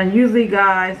 Now usually,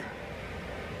 guys,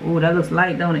 oh, that looks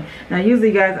light, don't it? Now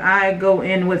usually, guys, I go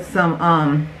in with some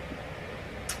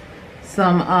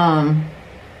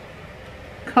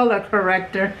color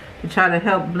corrector to try to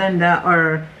help blend out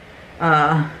or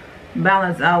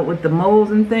balance out with the moles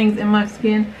and things in my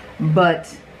skin.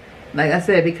 But like I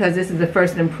said, because this is the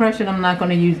first impression, I'm not going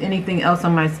to use anything else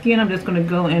on my skin. I'm just going to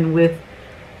go in with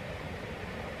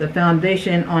the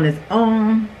foundation on its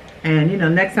own, and you know,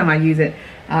 next time I use it,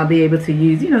 I'll be able to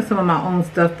use, you know, some of my own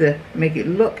stuff to make it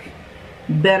look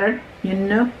better, you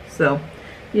know. So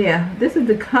yeah, this is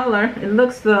the color. It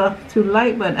looks too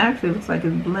light, but actually it looks like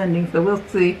it's blending, so we'll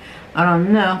see. I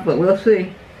don't know, but we'll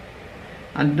see.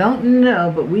 I don't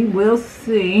know, but we will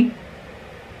see.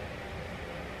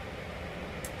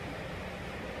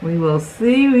 We will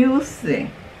see, we will see.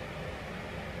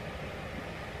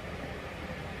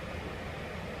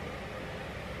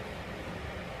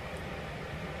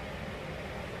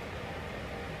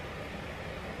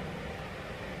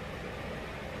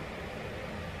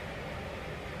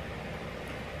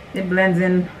 It blends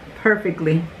in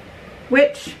perfectly,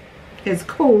 which is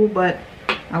cool, but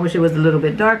I wish it was a little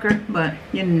bit darker, but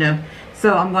you know.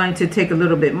 So I'm going to take a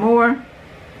little bit more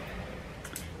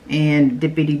and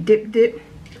dippity dip dip.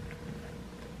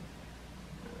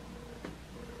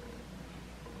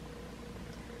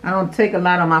 I don't take a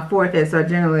lot on my forehead, so I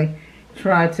generally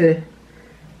try to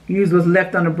use what's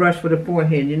left on the brush for the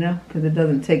forehead, you know, because it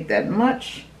doesn't take that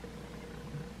much.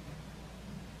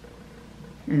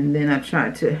 And then I try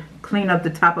to clean up the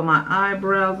top of my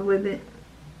eyebrows with it,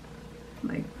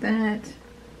 like that.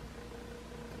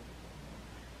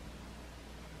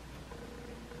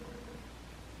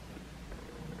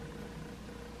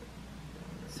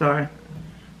 Sorry,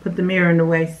 put the mirror in the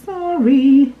way,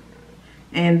 sorry.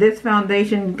 And this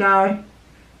foundation, guy,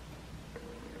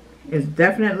 is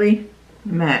definitely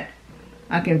matte.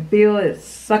 I can feel it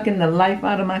sucking the life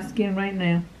out of my skin right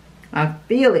now. I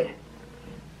feel it.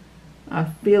 I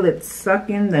feel it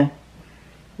sucking the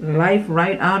life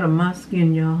right out of my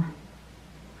skin, y'all.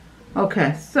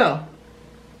 Okay, so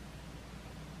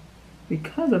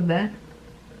because of that,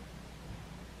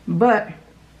 but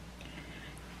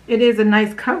it is a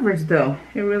nice coverage though.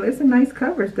 It really is a nice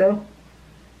coverage though.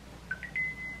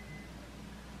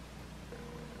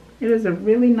 It is a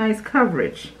really nice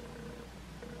coverage.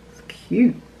 It's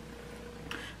cute.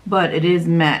 But it is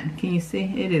matte. Can you see?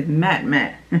 It is matte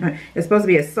matte. It's supposed to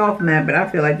be a soft matte, but I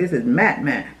feel like this is matte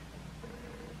matte.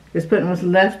 Just putting what's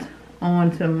left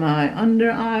onto my under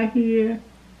eye here.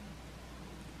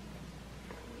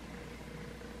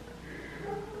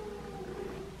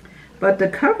 But the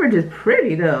coverage is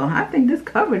pretty though. I think this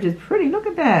coverage is pretty. Look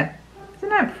at that. Isn't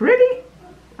that pretty?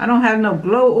 I don't have no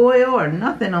glow oil or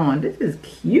nothing on. This is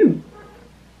cute.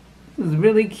 This is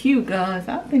really cute, guys.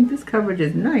 I think this coverage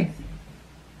is nice.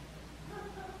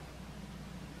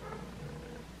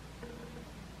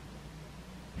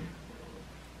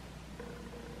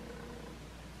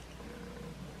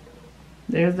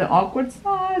 There's the awkward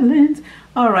silence.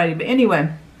 Alrighty, but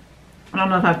anyway, I don't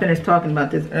know if I finished talking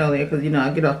about this earlier because, you know, I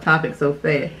get off topic so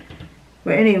fast.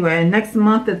 But anyway, next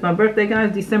month is my birthday,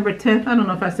 guys, December 10th. I don't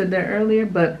know if I said that earlier,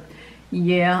 but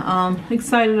yeah,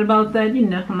 excited about that. You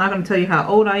know, I'm not going to tell you how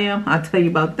old I am. I'll tell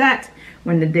you about that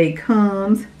when the day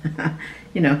comes.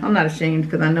 You know, I'm not ashamed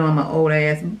because I know I'm an old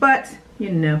ass, but,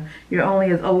 you know, you're only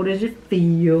as old as you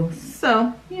feel.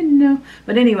 So, you know,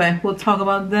 but anyway, we'll talk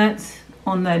about that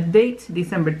on that date,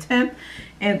 December 10th.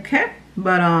 Okay,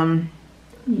 but,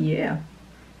 yeah,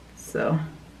 so.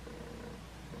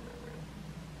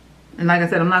 And like I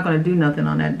said, I'm not going to do nothing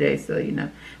on that day. So, you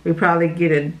know, we probably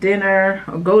get a dinner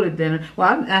or go to dinner.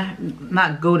 Well,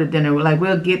 not go to dinner. Like,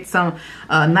 we'll get some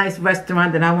nice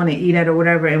restaurant that I want to eat at or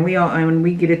whatever. And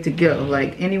we get it to go.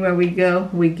 Like, anywhere we go,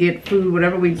 we get food,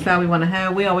 whatever we decide we want to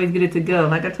have. We always get it to go.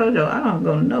 Like I told you, I don't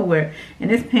go nowhere. In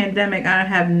this pandemic, I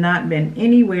have not been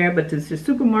anywhere but to the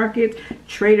supermarkets,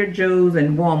 Trader Joe's,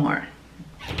 and Walmart.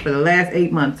 For the last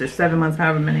 8 months or 7 months,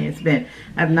 however many it's been,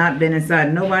 I've not been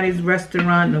inside nobody's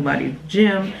restaurant, nobody's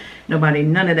gym,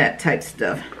 none of that type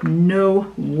stuff.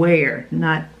 Nowhere,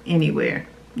 not anywhere.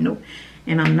 Nope.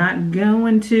 And I'm not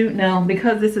going to, now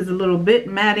because this is a little bit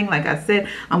matting, like I said,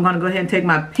 I'm going to go ahead and take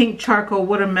my pink charcoal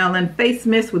watermelon face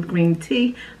mist with green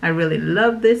tea. I really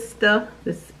love this stuff.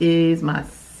 This is my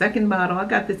second bottle. I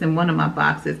got this in one of my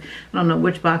boxes. I don't know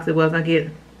which box it was. I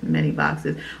get many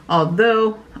boxes.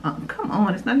 Although, come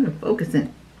on, it's not even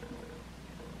focusing.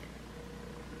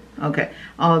 Okay,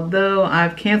 although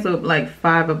I've canceled like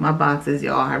 5 of my boxes,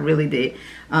 y'all. I really did.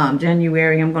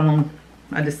 January,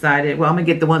 I decided, well, I'm gonna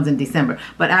get the ones in December,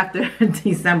 but after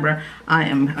December I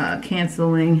am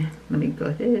canceling. Let me go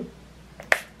ahead.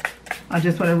 I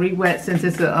just want to re-wet since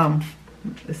it's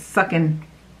sucking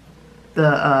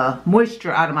the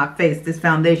moisture out of my face, this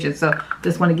foundation. So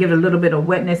just want to give it a little bit of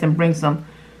wetness and bring some,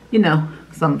 you know,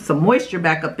 some moisture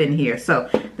back up in here. So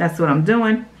that's what I'm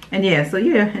doing. And yeah, so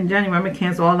yeah, in January I'm gonna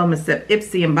cancel all of them except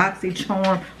Ipsy and Boxy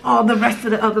Charm, all the rest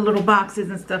of the other little boxes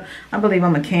and stuff. I believe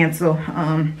I'm gonna cancel.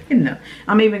 You know,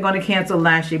 I'm even gonna cancel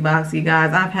Lashy Boxy,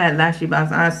 guys. I've had Lashy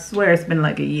Box. I swear it's been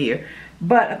like a year,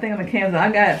 but I think I'm gonna cancel. I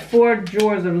got 4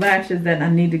 drawers of lashes that I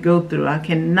need to go through. I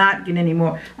cannot get any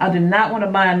more. I do not want to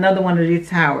buy another one of these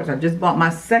towers. I just bought my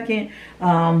second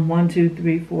 1, 2,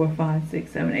 3, 4, 5,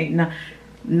 6, 7, 8,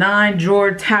 9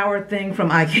 drawer tower thing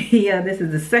from IKEA. This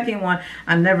is the second one.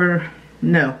 I'm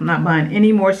not buying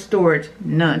any more storage.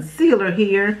 None. Sealer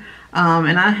here.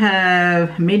 And I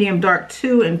have medium dark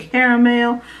 2 and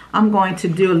caramel. I'm going to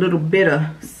do a little bit of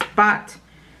spot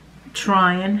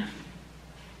trying.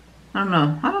 I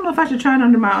don't know if I should try it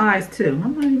under my eyes too.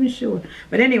 I'm not even sure.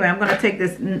 But anyway, I'm going to take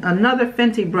this another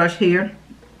Fenty brush here.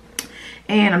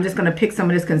 And I'm just going to pick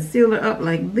some of this concealer up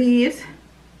like this.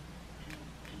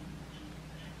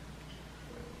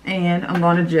 And I'm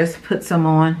going to just put some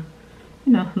on,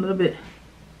 you know, a little bit.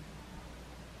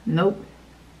 Nope.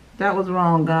 That was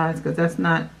wrong, guys, because that's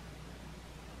not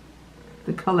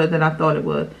the color that I thought it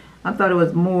was. I thought it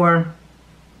was more,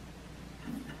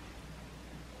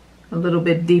 a little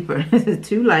bit deeper. This is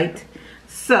too light.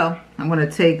 So I'm going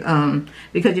to take,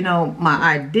 because, you know, my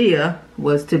idea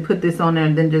was to put this on there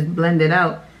and then just blend it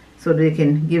out, so they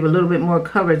can give a little bit more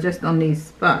coverage just on these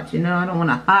spots. You know, I don't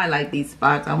want to highlight these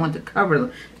spots. I want to cover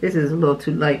them. This is a little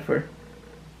too light for.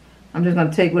 I'm just going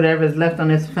to take whatever is left on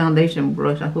this foundation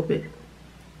brush. I hope it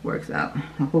works out.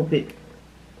 I hope it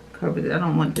covers it. I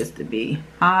don't want this to be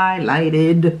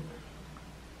highlighted.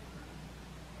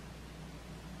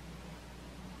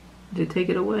 Did it take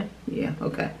it away? Yeah,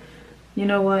 okay. You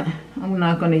know what? I'm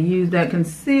not going to use that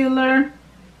concealer.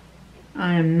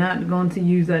 I am not going to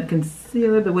use that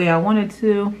concealer the way I wanted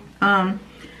to.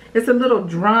 It's a little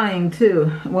drying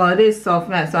too. Well, it is soft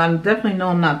matte, so I definitely know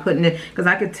I'm not putting it, because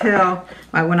I could tell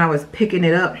by when I was picking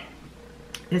it up,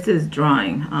 this is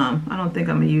drying. I don't think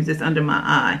I'm going to use this under my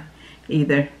eye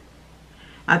either.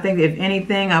 I think if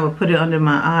anything, I would put it under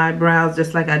my eyebrows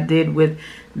just like I did with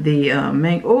the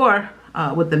MAC, or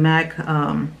with the MAC.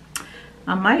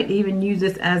 I might even use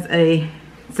this as a,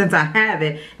 since I have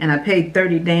it and I paid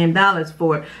 $30 damn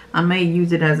for it, I may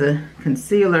use it as a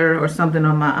concealer or something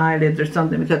on my eyelids or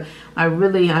something, because I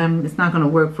really, it's not going to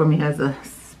work for me as a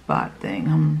spot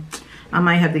thing. I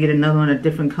might have to get another one, a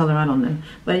different color, I don't know.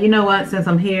 But you know what, since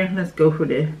I'm here, let's go for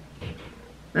this.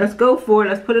 Let's go for it.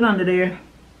 Let's put it under there.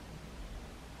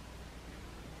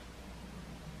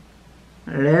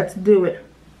 Let's do it.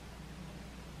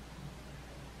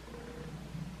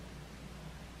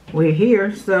 We're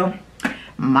here, so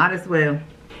might as well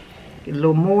get a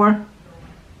little more.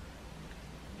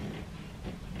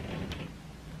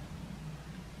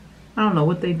 I don't know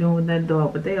what they doing with that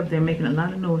dog, but they up there making a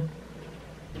lot of noise.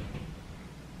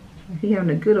 He having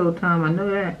a good old time, I know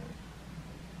that.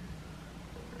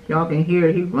 Y'all can hear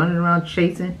it. He running around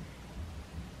chasing.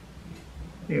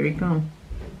 There he comes.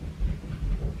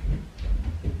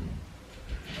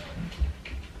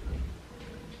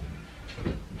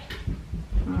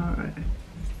 Alright.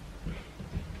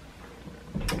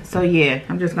 So yeah,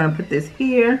 I'm just gonna put this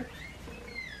here.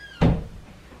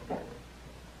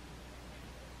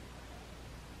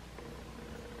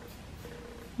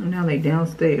 And now they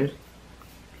downstairs.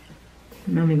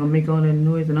 Now they gonna make all that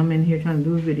noise and I'm in here trying to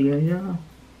do a video, y'all.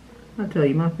 I tell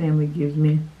you, my family gives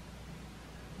me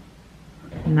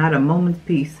not a moment's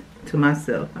peace to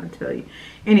myself, I tell you.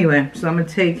 Anyway, so I'm gonna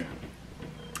take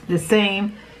the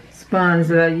same sponge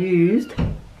that I used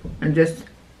and just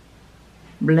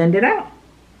blend it out.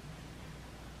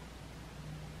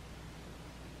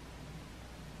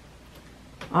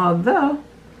 Although,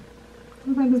 it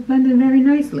looks like it's blending very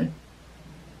nicely.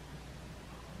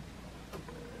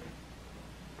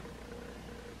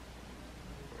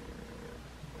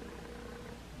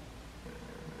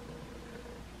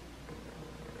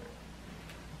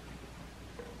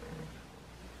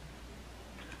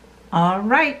 All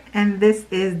right, and this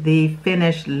is the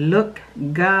finished look,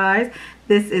 guys.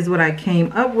 This is what I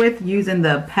came up with using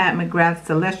the Pat McGrath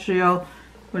Celestial,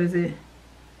 what is it?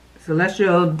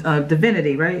 Celestial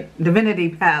Divinity, right? Divinity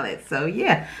palette. So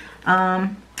yeah, let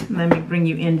me bring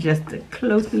you in just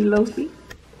closely.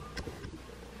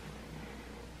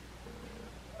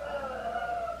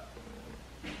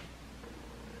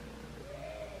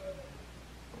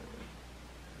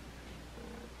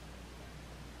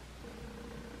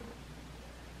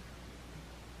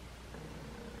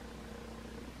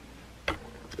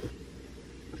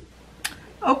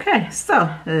 Okay,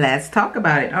 so let's talk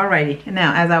about it. Alrighty,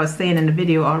 now as I was saying in the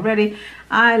video already,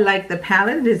 I like the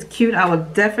palette. It is cute. I will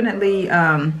definitely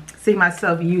see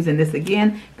myself using this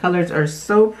again. Colors are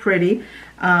so pretty.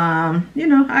 You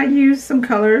know, I use some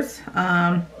colors.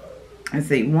 Let's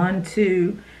see, 1,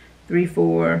 2, 3,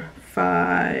 4,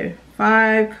 5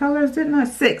 colors, didn't I?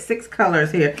 Six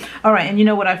colors here. All right, and you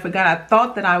know what I forgot? I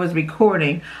thought that I was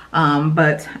recording,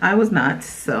 but I was not,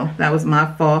 so that was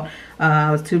my fault.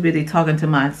 I was too busy talking to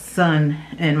my son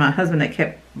and my husband that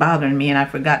kept bothering me, and I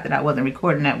forgot that I wasn't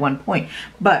recording at one point.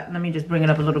 But let me just bring it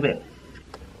up a little bit.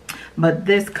 But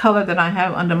this color that I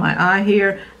have under my eye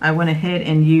here, I went ahead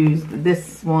and used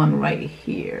this one right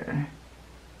here.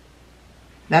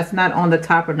 That's not on the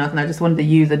top or nothing. I just wanted to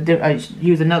use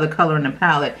another color in the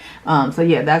palette. So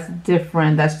yeah, that's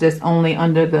different. That's just only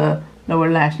under the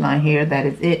lower lash line here. That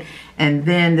is it. And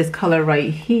then this color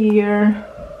right here.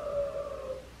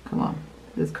 Come on.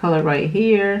 This color right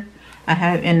here, I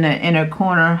have in the inner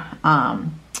corner,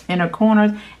 inner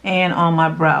corners, and on my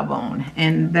brow bone.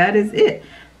 And that is it.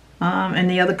 And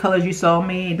the other colors you saw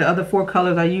me, the other 4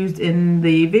 colors I used in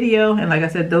the video, and like I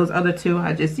said, those other 2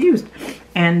 I just used.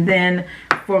 And then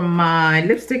for my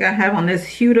lipstick, I have on this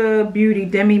Huda Beauty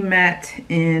Demi Matte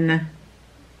in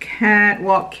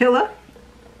Catwalk Killer.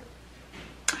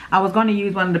 I was going to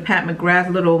use one of the Pat McGrath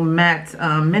little matte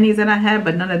minis that I had,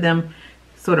 but none of them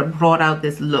sort of brought out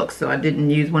this look, so I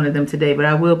didn't use one of them today, but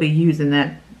I will be using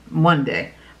that one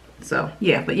day. So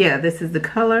yeah, but yeah, this is the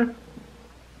color.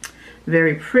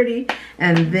 Very pretty.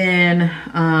 And then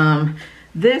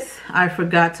this I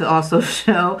forgot to also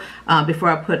show before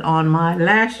I put on my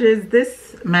lashes.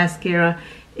 This mascara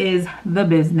is the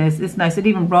business. It's nice. It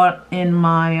even brought in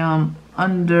my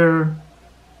under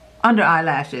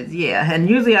eyelashes. Yeah, and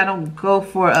usually I don't go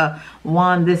for a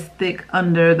wand this thick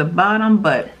under the bottom,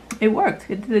 but it worked.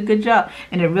 It did a good job,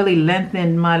 and it really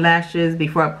lengthened my lashes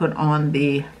before I put on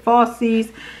the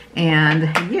falsies. And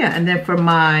yeah, and then for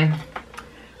my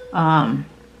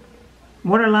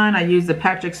waterline, I use the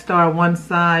Patrick Star One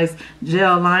Size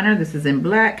Gel Liner. This is in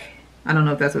black. I don't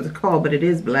know if that's what it's called, but it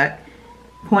is black.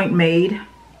 Point Made.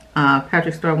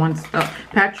 Patrick Star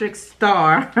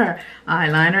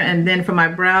eyeliner. And then for my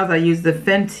brows, I use the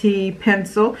Fenty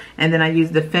pencil, and then I use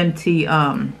the Fenty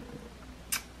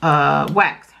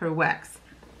wax.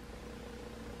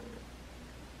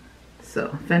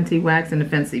 So Fenty wax and the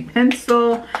Fenty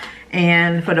pencil.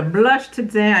 And for the blush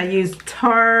today, I used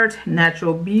Tarte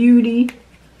Natural Beauty,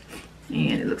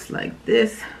 and it looks like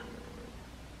this.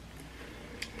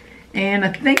 And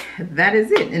I think that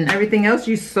is it, and everything else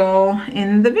you saw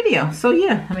in the video. So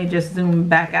yeah, let me just zoom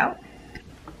back out.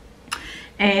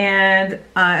 And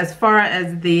as far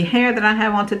as the hair that I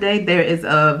have on today, there is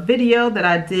a video that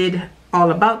I did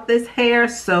all about this hair,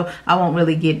 so I won't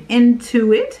really get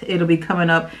into it. It'll be coming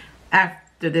up after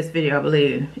this video, I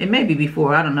believe. It may be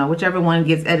before, I don't know, whichever one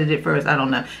gets edited first, I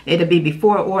don't know. It'll be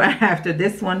before or after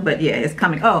this one, but yeah, it's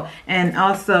coming. Oh, and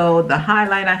also the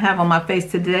highlight I have on my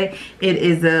face today, it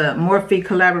is a Morphe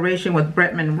collaboration with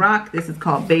Bretman Rock. This is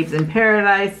called Babes in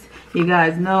Paradise. You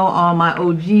guys know, all my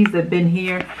OGs have been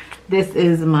here. This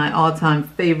is my all-time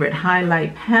favorite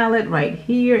highlight palette right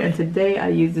here, and today I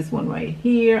use this one right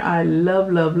here. I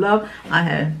love, love, love. I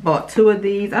have bought 2 of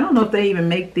these. I don't know if they even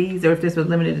make these or if this was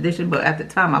limited edition, but at the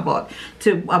time I bought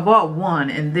 2. I bought 1,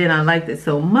 and then I liked it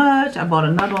so much, I bought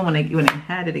another one when it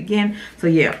had it again. So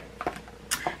yeah.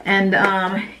 And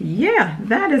yeah,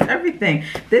 that is everything.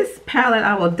 This palette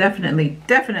I will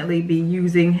definitely be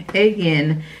using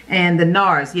again. And the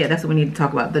Nars, yeah, that's what we need to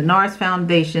talk about. The Nars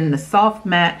foundation, the soft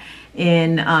matte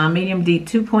in medium deep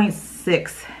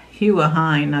 2.6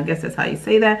 Hiiiii. I guess that's how you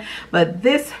say that. But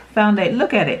this foundation,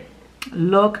 look at it.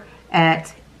 Look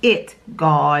at it,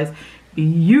 guys.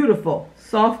 Beautiful.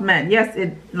 Soft matte. Yes,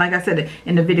 it, like I said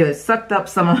in the video, it sucked up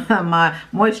some of my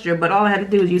moisture, but all I had to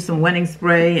do was use some wetting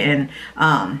spray and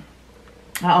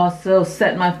I also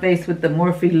set my face with the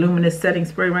Morphe Luminous setting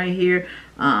spray right here.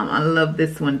 I love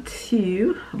this one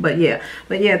too. But yeah,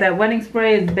 that wetting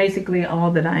spray is basically all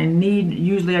that I need.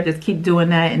 Usually I just keep doing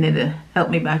that and it'll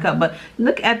help me back up. But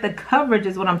look at the coverage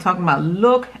is what I'm talking about.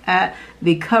 Look at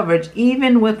the coverage.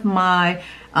 Even with my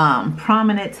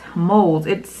prominent moles,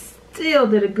 it still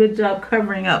did a good job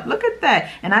covering up. Look at that.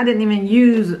 And I didn't even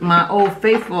use my Old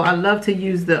Faithful. I love to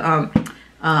use the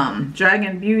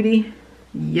Dragon Beauty.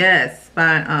 Yes,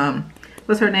 by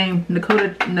what's her name?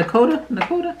 Nakota?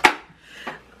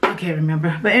 I can't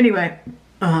remember. But anyway,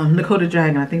 Nakota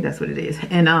Dragon, I think that's what it is.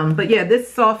 And but yeah,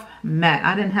 this soft matte,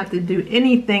 I didn't have to do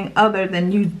anything other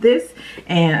than use this.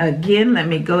 And again, let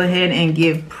me go ahead and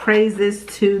give praises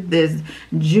to this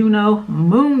Juno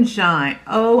Moonshine.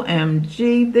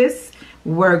 OMG, this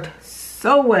worked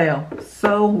so well,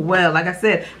 so well. Like I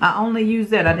said, I only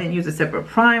used that. I didn't use a separate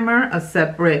primer, a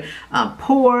separate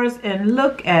pores. And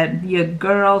look at your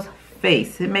girl's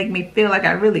face. It make me feel like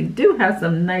I really do have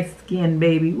some nice skin,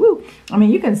 baby. Woo. I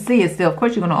mean, you can see it still. Of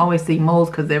course, you're going to always see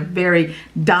moles because they're very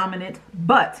dominant.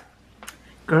 But,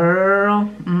 girl,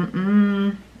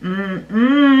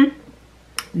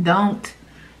 don't.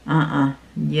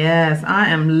 Yes, I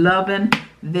am loving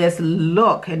this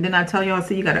look. And then I tell y'all,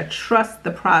 so you gotta trust the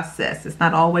process. It's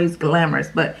not always glamorous,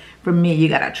 but for me, you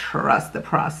gotta trust the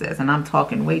process. And I'm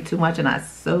talking way too much, and I'm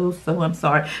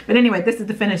sorry. But anyway, this is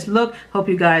the finished look. Hope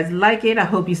you guys like it. I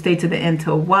hope you stay to the end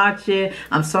to watch it.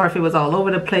 I'm sorry if it was all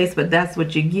over the place, but that's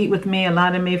what you get with me. A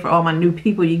lot of me, for all my new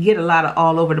people, you get a lot of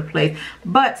all over the place.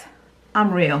 But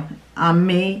I'm real. I'm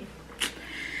me.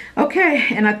 Okay,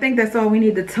 and I think that's all we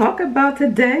need to talk about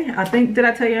today. I think, did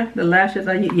I tell you the lashes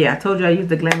I use? Yeah, I told you I used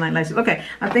the Glam Light lashes. Okay,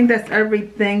 I think that's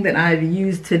everything that I've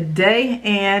used today.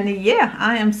 And yeah,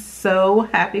 I am so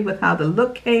happy with how the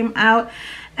look came out.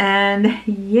 And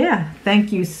yeah,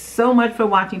 thank you so much for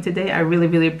watching today. I really,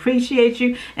 really appreciate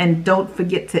you. And don't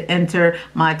forget to enter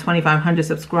my 2,500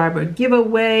 subscriber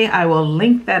giveaway. I will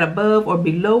link that above or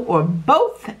below or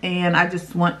both. And I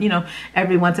just want, you know,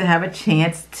 everyone to have a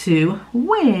chance to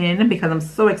win because I'm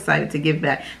so excited to give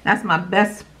back. That's my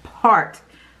best part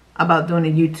about doing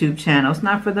a YouTube channel. It's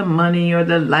not for the money or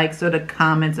the likes or the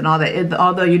comments and all that.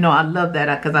 Although, you know, I love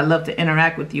that because I love to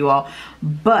interact with you all.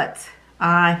 But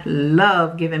I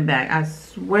love giving back. I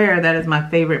swear that is my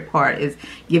favorite part, is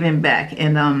giving back.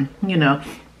 And you know,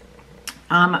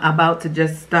 I'm about to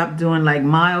just stop doing like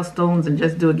milestones and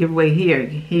just do a giveaway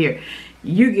here.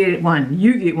 You get one,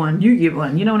 you get one, you get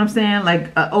one. You know what I'm saying?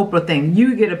 Like an Oprah thing.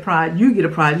 You get a prize, you get a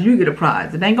prize, you get a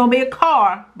prize. It ain't gonna be a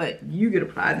car, but you get a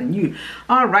prize and you.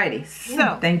 Alrighty,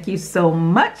 so thank you so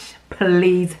much.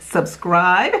 Please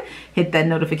subscribe, hit that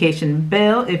notification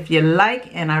bell if you like,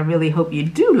 and I really hope you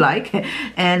do like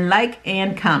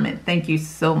and comment. Thank you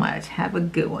so much. Have a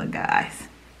good one, guys.